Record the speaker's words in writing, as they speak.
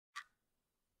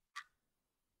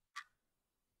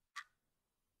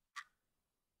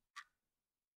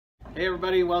Hey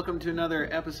everybody, welcome to another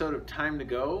episode of Time to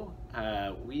Go.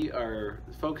 We are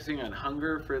focusing on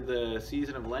hunger for the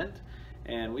season of Lent,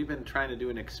 and we've been trying to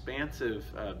do an expansive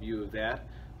view of that,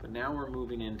 but now we're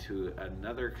moving into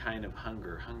another kind of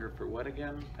hunger. Hunger for what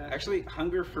again, Pastor? Actually,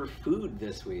 hunger for food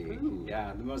this week. Food.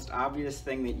 Yeah, the most obvious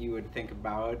thing that you would think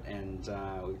about, and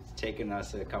it's taken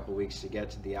us a couple weeks to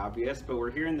get to the obvious, but we're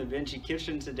here in the Vinje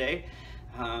kitchen today.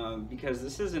 Because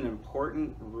this is an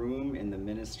important room in the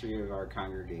ministry of our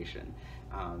congregation.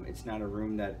 It's not a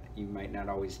room that you might not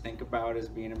always think about as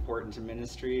being important to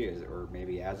ministry, or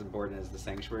maybe as important as the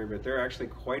sanctuary, but there are actually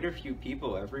quite a few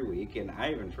people every week, and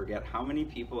I even forget how many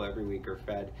people every week are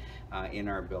fed in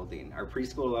our building. Our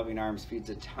preschool Loving Arms feeds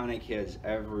a ton of kids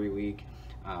every week.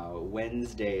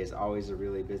 Wednesday is always a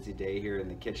really busy day here in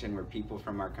the kitchen where people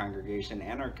from our congregation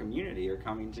and our community are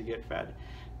coming to get fed.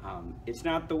 It's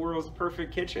not the world's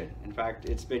perfect kitchen. In fact,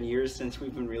 it's been years since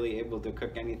we've been really able to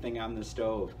cook anything on the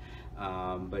stove.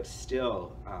 But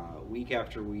still, week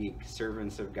after week,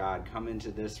 servants of God come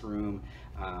into this room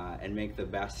and make the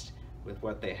best with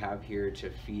what they have here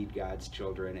to feed God's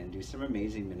children and do some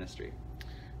amazing ministry.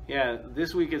 Yeah,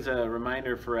 this week is a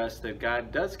reminder for us that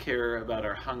God does care about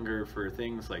our hunger for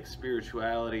things like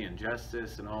spirituality and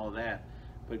justice and all of that,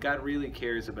 but God really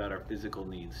cares about our physical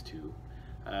needs too.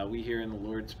 We hear in the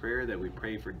Lord's Prayer that we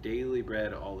pray for daily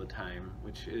bread all the time,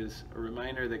 which is a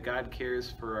reminder that God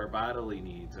cares for our bodily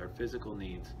needs, our physical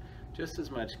needs, just as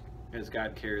much as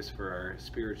God cares for our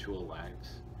spiritual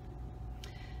lives.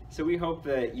 So we hope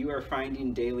that you are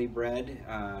finding daily bread,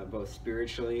 both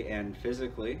spiritually and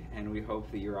physically, and we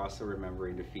hope that you're also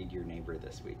remembering to feed your neighbor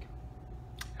this week.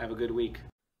 Have a good week.